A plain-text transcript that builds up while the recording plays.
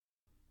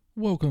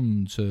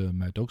Welcome to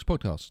Mad Dogs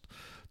Podcast.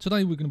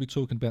 Today we're going to be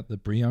talking about the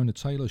Breonna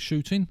Taylor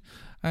shooting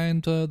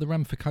and the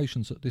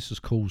ramifications that this has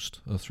caused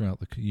throughout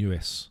the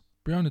US.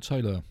 Breonna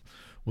Taylor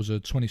was a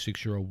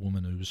 26-year-old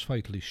woman who was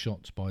fatally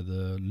shot by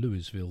the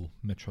Louisville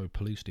Metro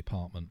Police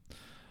Department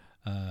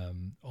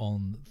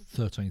on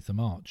 13th of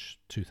March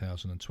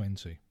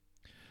 2020.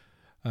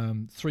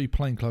 Three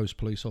plainclothes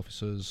police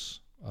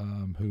officers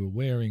who were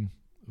wearing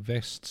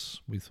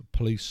vests with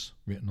police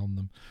written on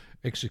them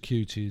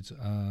executed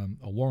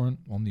a warrant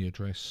on the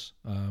address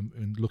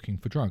in looking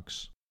for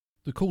drugs.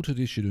 The court had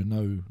issued a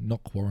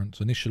no-knock warrant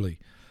initially,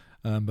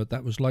 but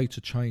that was later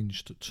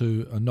changed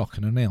to a knock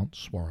and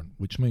announce warrant,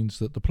 which means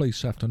that the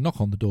police have to knock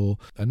on the door,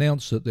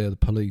 announce that they're the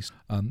police,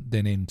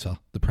 then enter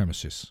the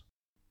premises.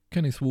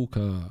 Kenneth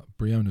Walker,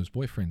 Breonna's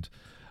boyfriend,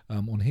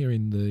 on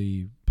hearing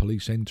the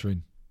police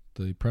entering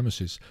the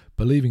premises,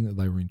 believing that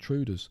they were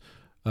intruders,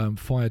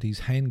 fired his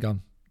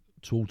handgun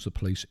towards the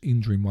police,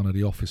 injuring one of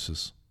the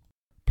officers.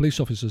 Police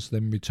officers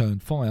then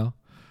returned fire,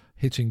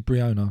 hitting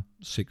Breonna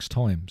 6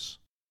 times.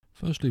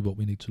 Firstly, what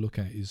we need to look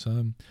at is,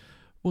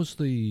 was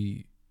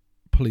the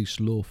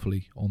police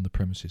lawfully on the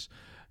premises?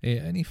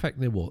 And in fact,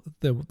 they were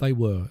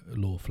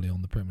lawfully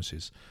on the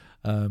premises.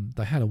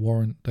 They had a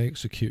warrant, they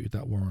executed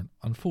that warrant.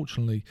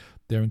 Unfortunately,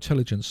 their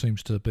intelligence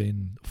seems to have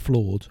been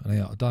flawed and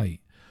out of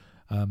date,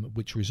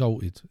 which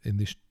resulted in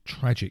this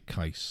tragic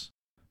case.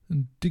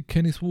 And did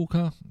Kenneth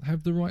Walker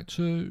have the right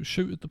to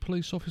shoot at the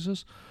police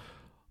officers?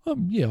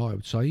 Yeah, I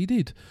would say he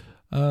did.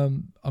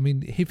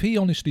 If he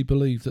honestly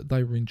believed that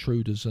they were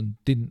intruders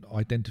and didn't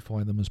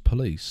identify them as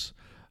police,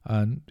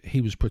 and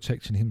he was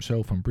protecting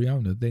himself and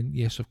Breonna, then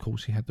yes, of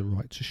course, he had the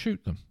right to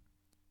shoot them.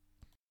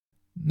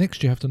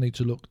 Next, you have to need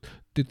to look,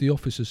 did the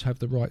officers have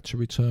the right to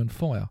return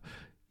fire?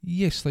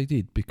 Yes, they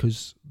did,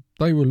 because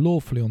they were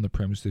lawfully on the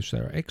premises.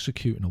 They were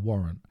executing a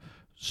warrant.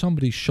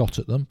 Somebody shot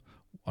at them.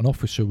 An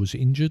officer was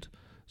injured,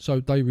 so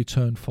they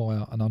returned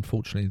fire, and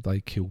unfortunately, they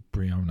killed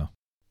Breonna.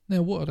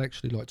 Now, what I'd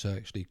actually like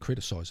to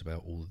criticise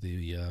about all of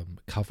the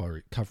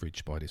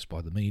coverage by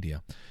the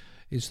media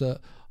is that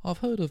I've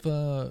heard of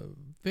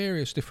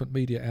various different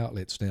media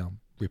outlets now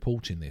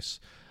reporting this,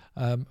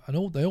 and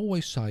they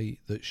always say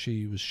that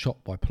she was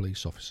shot by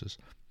police officers.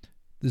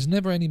 There's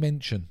never any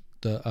mention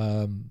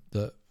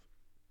that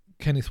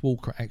Kenneth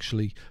Walker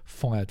actually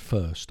fired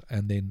first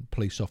and then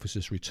police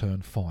officers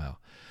returned fire.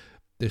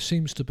 There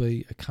seems to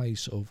be a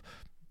case of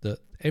that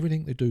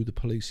everything they do, the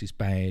police, is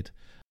bad.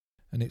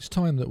 And it's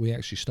time that we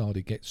actually started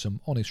to get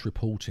some honest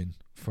reporting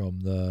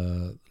from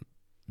the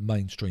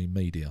mainstream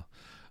media.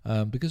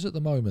 Because at the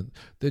moment,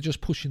 they're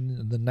just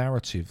pushing the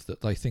narrative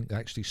that they think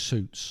actually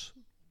suits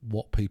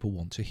what people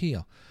want to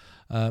hear,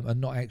 and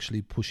not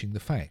actually pushing the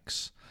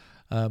facts.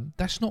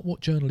 That's not what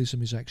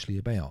journalism is actually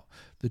about.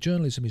 The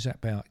journalism is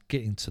about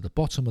getting to the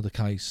bottom of the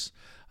case,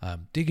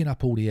 digging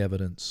up all the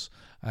evidence,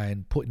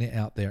 and putting it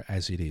out there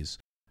as it is.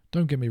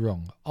 Don't get me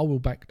wrong, I will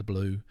back the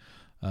blue.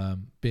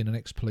 Being an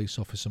ex-police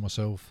officer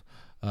myself,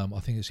 I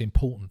think it's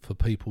important for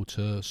people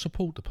to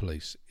support the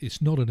police. It's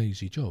not an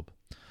easy job.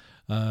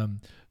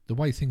 The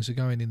way things are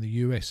going in the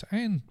US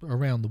and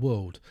around the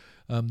world,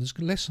 there's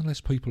less and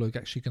less people are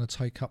actually going to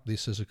take up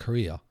this as a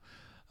career.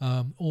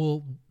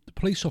 Or the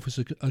police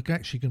officers are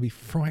actually going to be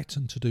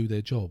frightened to do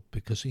their job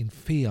because in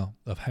fear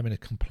of having a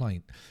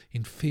complaint,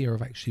 in fear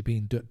of actually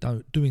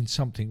doing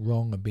something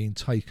wrong and being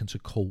taken to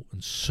court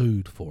and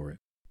sued for it.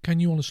 Can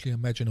you honestly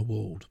imagine a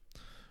world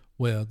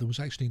where there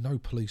was actually no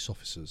police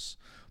officers?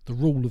 The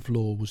rule of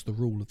law was the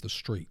rule of the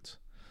street.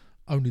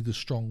 Only the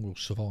strong will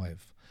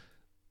survive.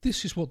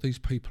 This is what these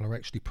people are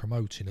actually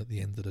promoting at the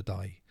end of the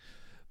day.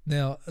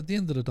 Now, at the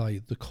end of the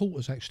day, the court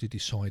has actually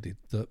decided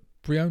that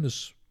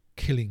Breonna's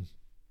killing,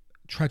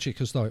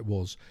 tragic as though it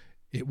was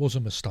a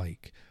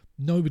mistake.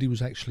 Nobody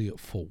was actually at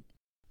fault.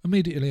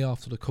 Immediately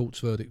after the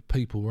court's verdict,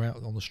 people were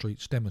out on the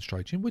streets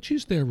demonstrating, which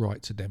is their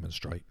right to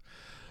demonstrate.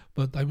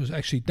 But they was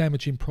actually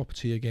damaging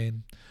property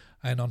again,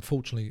 and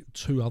unfortunately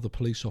 2 other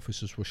police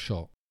officers were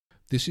shot.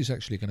 This is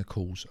actually going to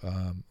cause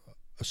a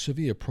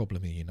severe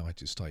problem in the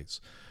United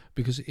States,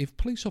 because if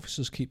police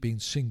officers keep being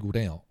singled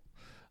out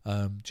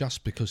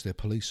just because they're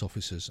police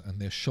officers and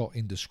they're shot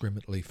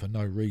indiscriminately for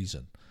no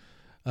reason,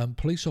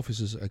 police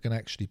officers are going to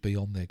actually be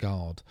on their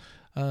guard,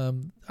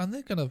 and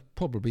they're going to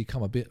probably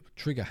become a bit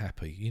trigger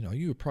happy. You know,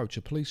 you approach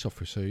a police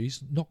officer,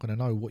 he's not going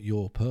to know what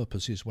your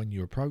purpose is when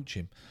you approach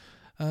him.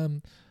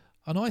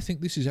 And I think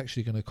this is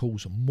actually going to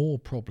cause more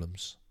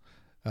problems.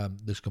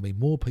 There's going to be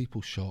more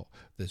people shot,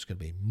 there's going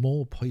to be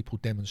more people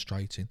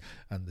demonstrating,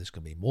 and there's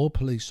going to be more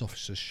police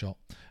officers shot,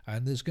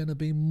 and there's going to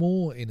be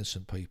more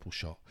innocent people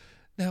shot.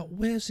 Now,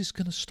 where's this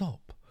going to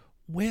stop?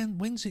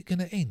 When's it going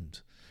to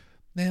end?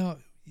 Now,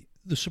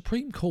 the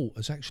Supreme Court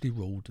has actually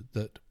ruled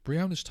that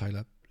Breonna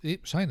Taylor,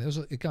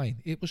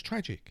 it was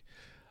tragic,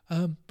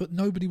 but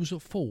nobody was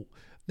at fault.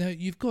 Now,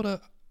 you've got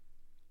to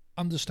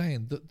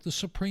understand that the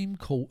Supreme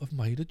Court have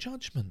made a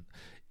judgment.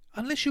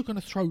 Unless you're going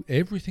to throw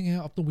everything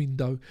out of the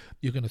window,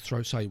 you're going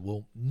to say,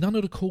 well, none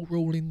of the court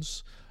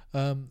rulings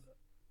are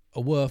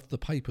worth the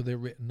paper they're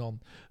written on,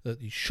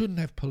 that you shouldn't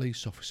have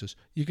police officers,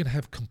 you're going to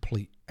have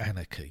complete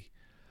anarchy.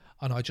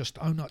 And I just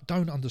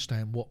don't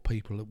understand what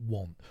people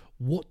want.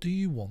 What do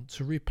you want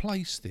to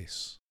replace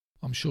this?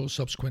 I'm sure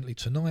subsequently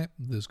tonight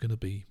there's going to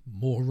be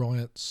more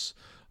riots,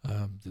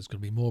 there's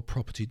going to be more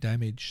property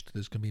damaged,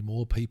 there's going to be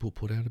more people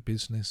put out of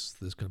business,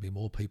 there's going to be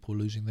more people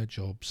losing their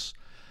jobs.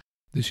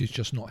 This is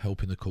just not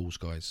helping the cause,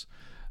 guys.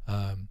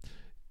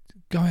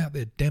 Go out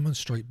there,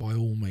 demonstrate by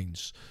all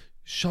means.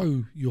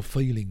 Show your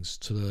feelings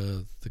to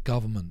the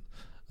government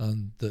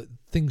and that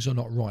things are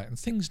not right and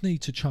things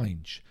need to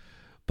change.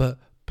 But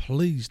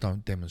please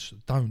don't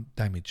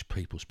damage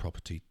people's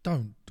property.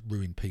 Don't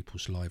ruin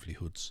people's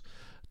livelihoods.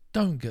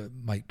 Don't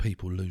make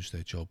people lose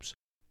their jobs.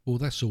 Well,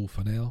 that's all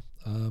for now.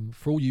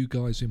 For all you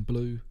guys in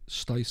blue,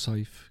 stay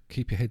safe,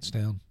 keep your heads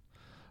down,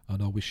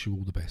 and I wish you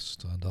all the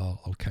best. And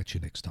I'll catch you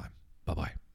next time. Bye-bye.